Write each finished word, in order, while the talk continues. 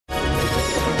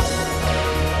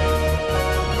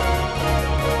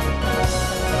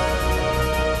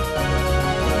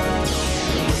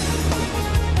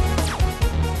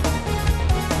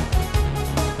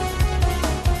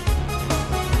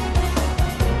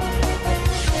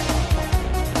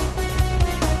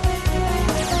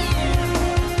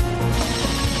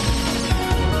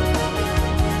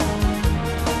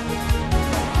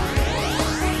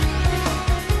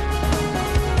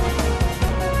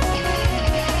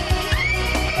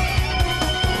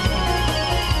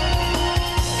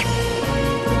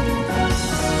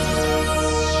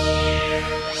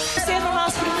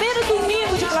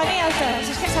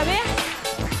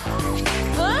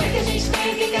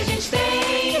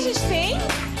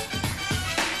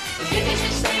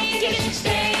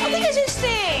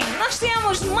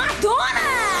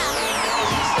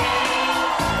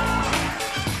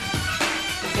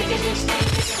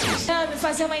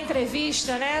fazer uma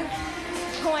entrevista, né?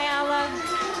 Com ela,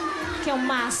 que é o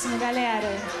máximo, galera.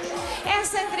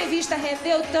 Essa entrevista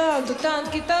rendeu tanto,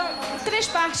 que estão 3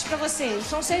 partes para vocês.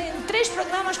 Vão ser 3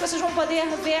 programas que vocês vão poder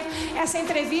ver essa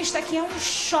entrevista, que é um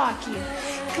choque.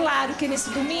 Claro que nesse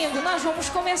domingo nós vamos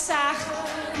começar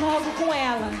logo com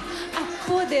ela, a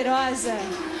poderosa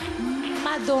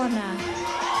Madonna.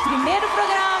 Primeiro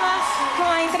programa com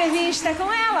a entrevista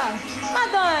com ela.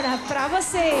 Madonna, pra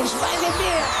vocês. Vai,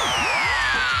 bebê.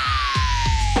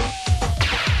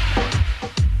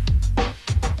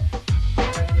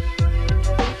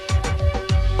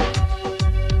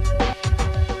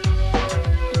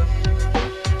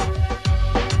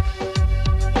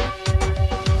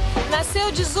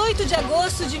 Nasceu 18 de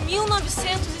agosto de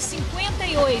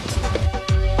 1958.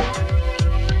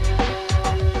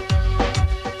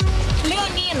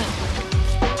 Leonina.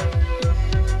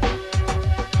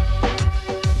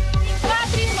 Tem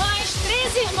 4 irmãs,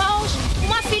 3 irmãos,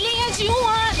 uma filhinha de 1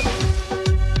 ano.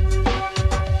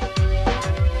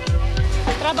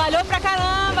 Trabalhou pra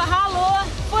caramba, ralou,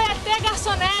 foi até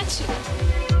garçonete.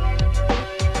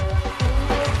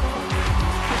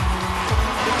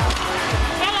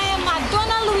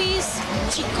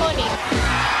 Ticone.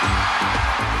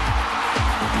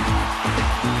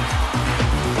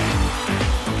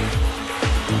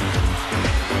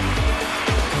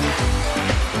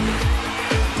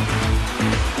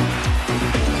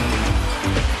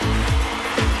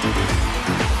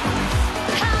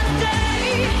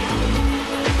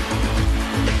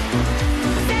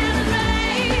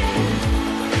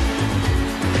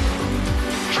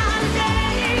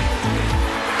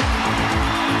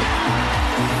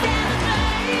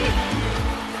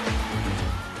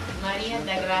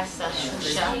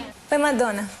 Xuxa. Oi,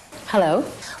 Madonna. Hello. O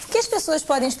que as pessoas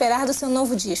podem esperar do seu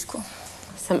novo disco?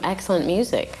 Some excellent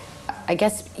music. I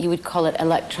guess you would call it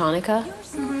electronica.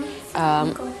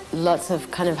 Lots of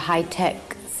kind of high-tech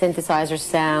synthesizer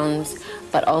sounds,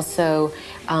 but also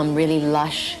really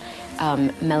lush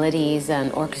melodies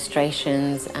and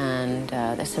orchestrations, and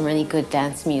there's some really good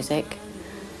dance music,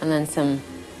 and then some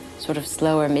sort of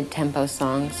slower mid-tempo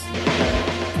songs.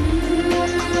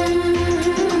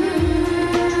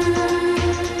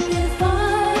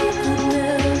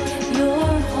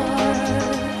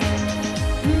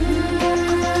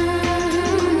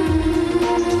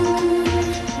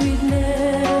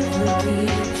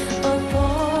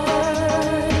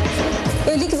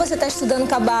 Você está estudando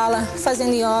cabala,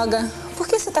 fazendo yoga. Por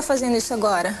que você está fazendo isso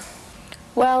agora?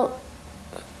 Well,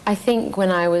 I think when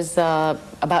I was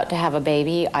about to have a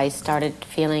baby, I started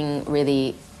feeling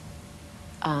really...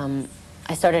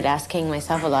 I started asking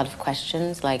myself a lot of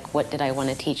questions, like what did I want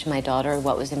to teach my daughter,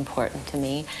 what was important to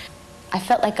me. I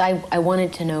felt like I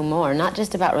wanted to know more, not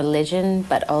just about religion,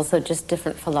 but also just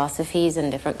different philosophies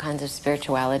and different kinds of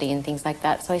spirituality and things like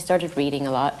that. So I started reading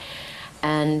a lot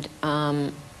and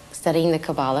studying the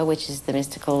Kabbalah, which is the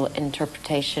mystical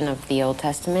interpretation of the Old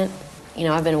Testament. You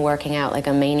know, I've been working out like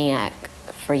a maniac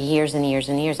for years and years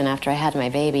and years, and after I had my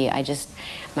baby,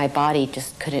 my body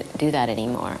just couldn't do that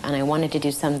anymore. And I wanted to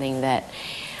do something that,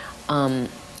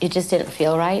 it just didn't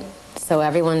feel right. So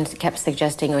everyone kept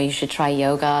suggesting, oh, you should try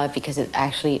yoga because it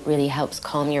actually really helps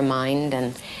calm your mind.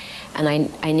 And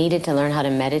I needed to learn how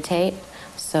to meditate.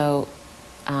 So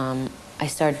I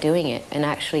started doing it, and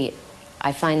actually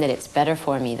I find that it's better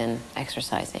for me than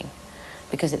exercising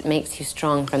because it makes you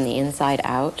strong from the inside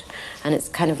out, and it's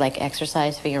kind of like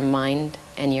exercise for your mind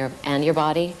and your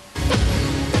body.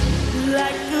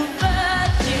 Like the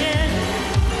virgin,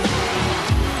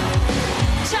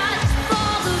 touched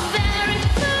for the very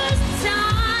first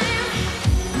time.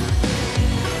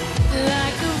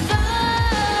 Like a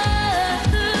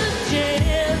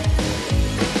virgin,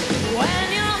 when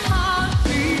your heart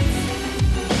beats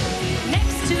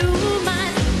next to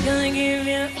mine, gonna give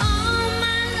you all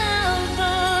my love,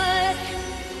 boy.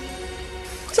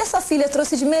 O que a sua filha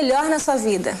trouxe de melhor na sua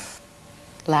vida?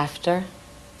 Laughter.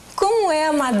 Como é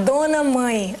a Madonna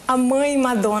mãe, a mãe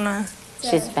Madonna?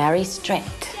 She's very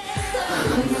strict.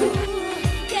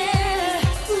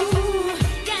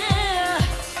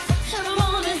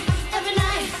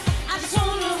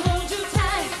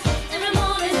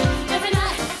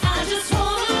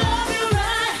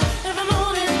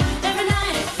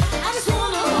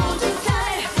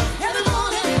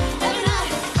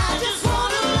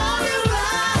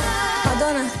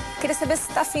 Queria saber se você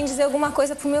está a fim de dizer alguma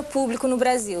coisa para o meu público no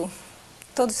Brasil.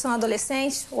 Todos são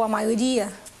adolescentes, ou a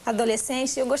maioria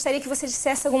adolescentes, e eu gostaria que você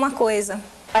dissesse alguma coisa.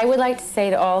 I would like to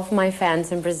say to all of my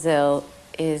fans in Brazil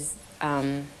is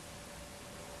that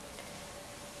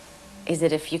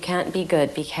if you can't be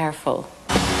good, be careful.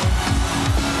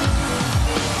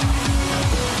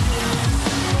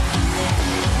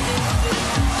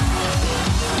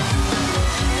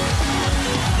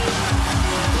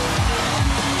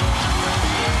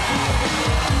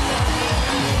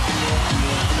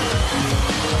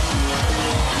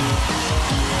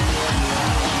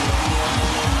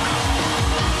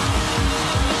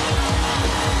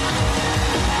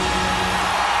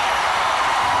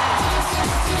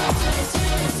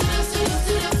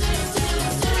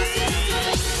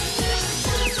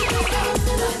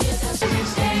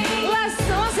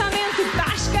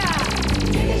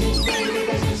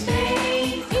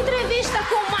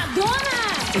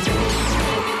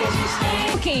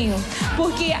 rapidinho,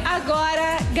 porque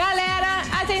agora, galera,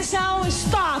 atenção,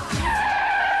 stop!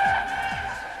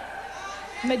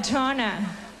 Madonna.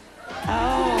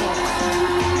 Oh.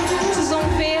 Vocês vão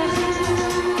ver.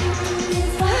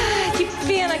 Que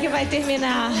pena que vai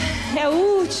terminar. É a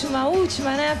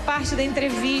última, né, parte da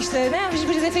entrevista, né? A gente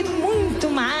podia ter feito muito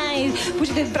mais.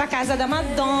 Podia ter ido pra casa da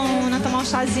Madonna, tomar um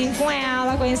chazinho com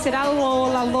ela, conhecer a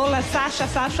Lola,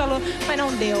 Sasha, Lola, mas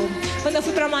não deu. Quando eu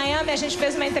fui pra Miami, a gente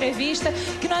fez uma entrevista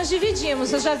que nós dividimos.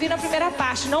 Vocês já viram a primeira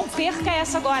parte. Não perca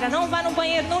essa agora. Não vá no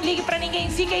banheiro, não ligue pra ninguém.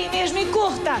 Fica aí mesmo e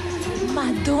curta.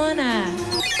 Madonna.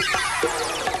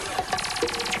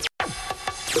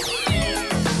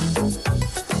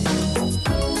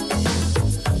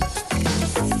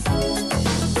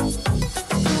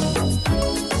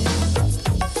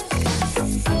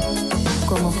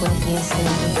 Como poderia ser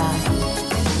verdade?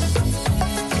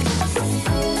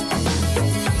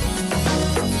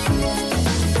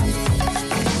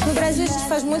 No Brasil, a gente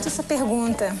faz muito essa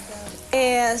pergunta.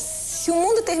 Se o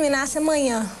mundo terminasse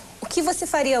amanhã, o que você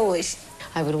faria hoje?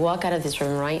 I would walk out of this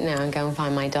room right now and go and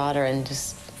find my daughter and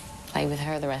just play with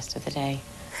her the rest of the day.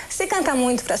 Você canta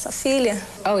muito para sua filha?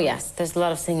 Oh, yes. There's a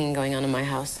lot of singing going on in my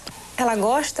house. Ela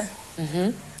gosta?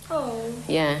 Mm-hmm. Oh.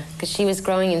 Yeah, because she was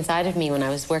growing inside of me when I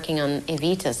was working on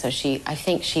Evita, so I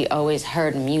think she always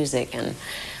heard music, and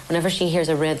whenever she hears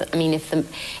a rhythm, I mean, if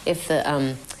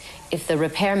the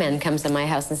repairman comes to my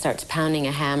house and starts pounding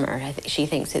a hammer, she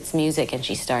thinks it's music and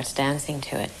she starts dancing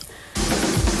to it.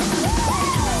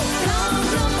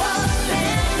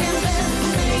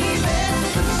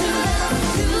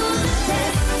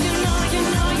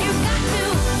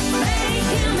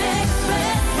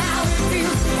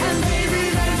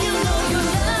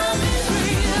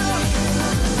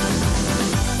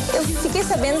 Fiquei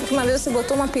sabendo que uma vez você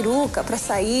botou uma peruca para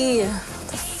sair,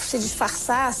 pra se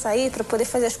disfarçar, sair, para poder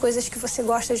fazer as coisas que você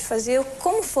gosta de fazer.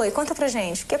 Como foi? Conta pra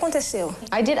gente. O que aconteceu?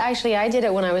 I did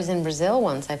it when I was in Brazil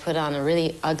once. I put on a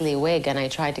really ugly wig and I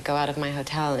tried to go out of my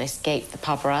hotel and escape the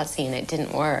paparazzi and it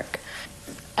didn't work.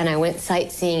 And I went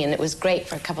sightseeing and it was great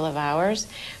for a couple of hours,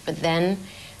 but then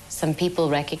some people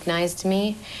recognized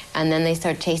me, and then they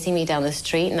started chasing me down the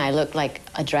street, and I looked like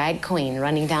a drag queen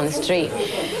running down the street.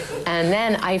 And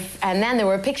then there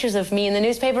were pictures of me in the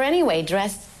newspaper anyway,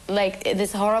 dressed like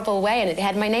this horrible way, and it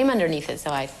had my name underneath it,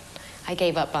 so I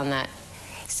gave up on that.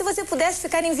 Se você pudesse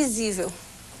ficar invisível,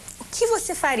 o que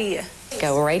você faria?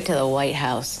 Go right to the White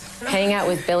House, hang out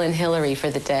with Bill and Hillary for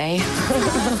the day.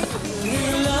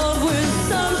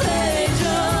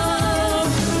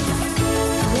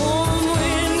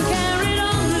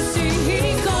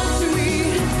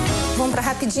 Vamos pra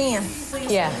rapidinha?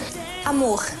 Yeah.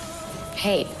 Amor.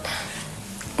 Hate.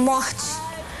 Morte.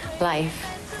 Life.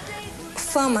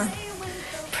 Fama.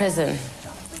 Prison.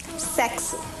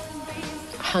 Sexo.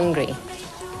 Hungry.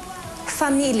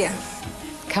 Família.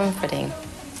 Comforting.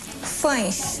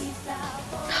 Fãs.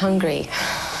 Hungry.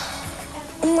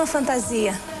 Uma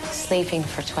fantasia. Sleeping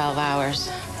for 12 hours.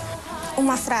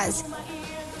 Uma frase.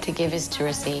 To give is to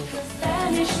receive.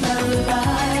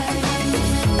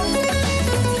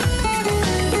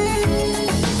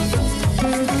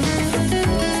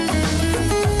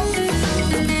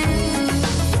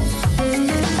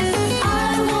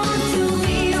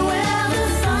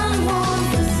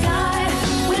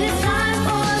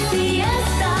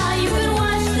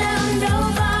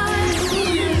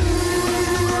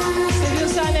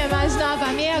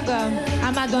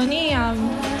 A Madoninha.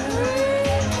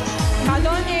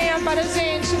 Madoninha para os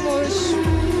íntimos.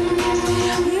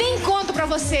 Nem conto pra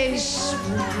vocês.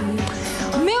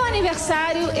 Meu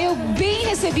aniversário, eu bem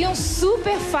recebi um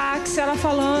super fax, ela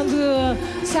falando,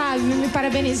 sabe, me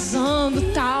parabenizando,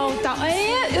 tal.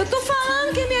 Aí, eu tô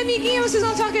falando que é minha amiguinha, vocês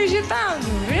não estão acreditando,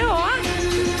 viu?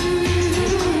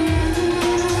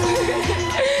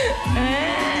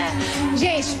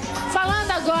 Gente,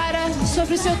 falando agora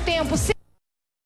sobre o seu tempo.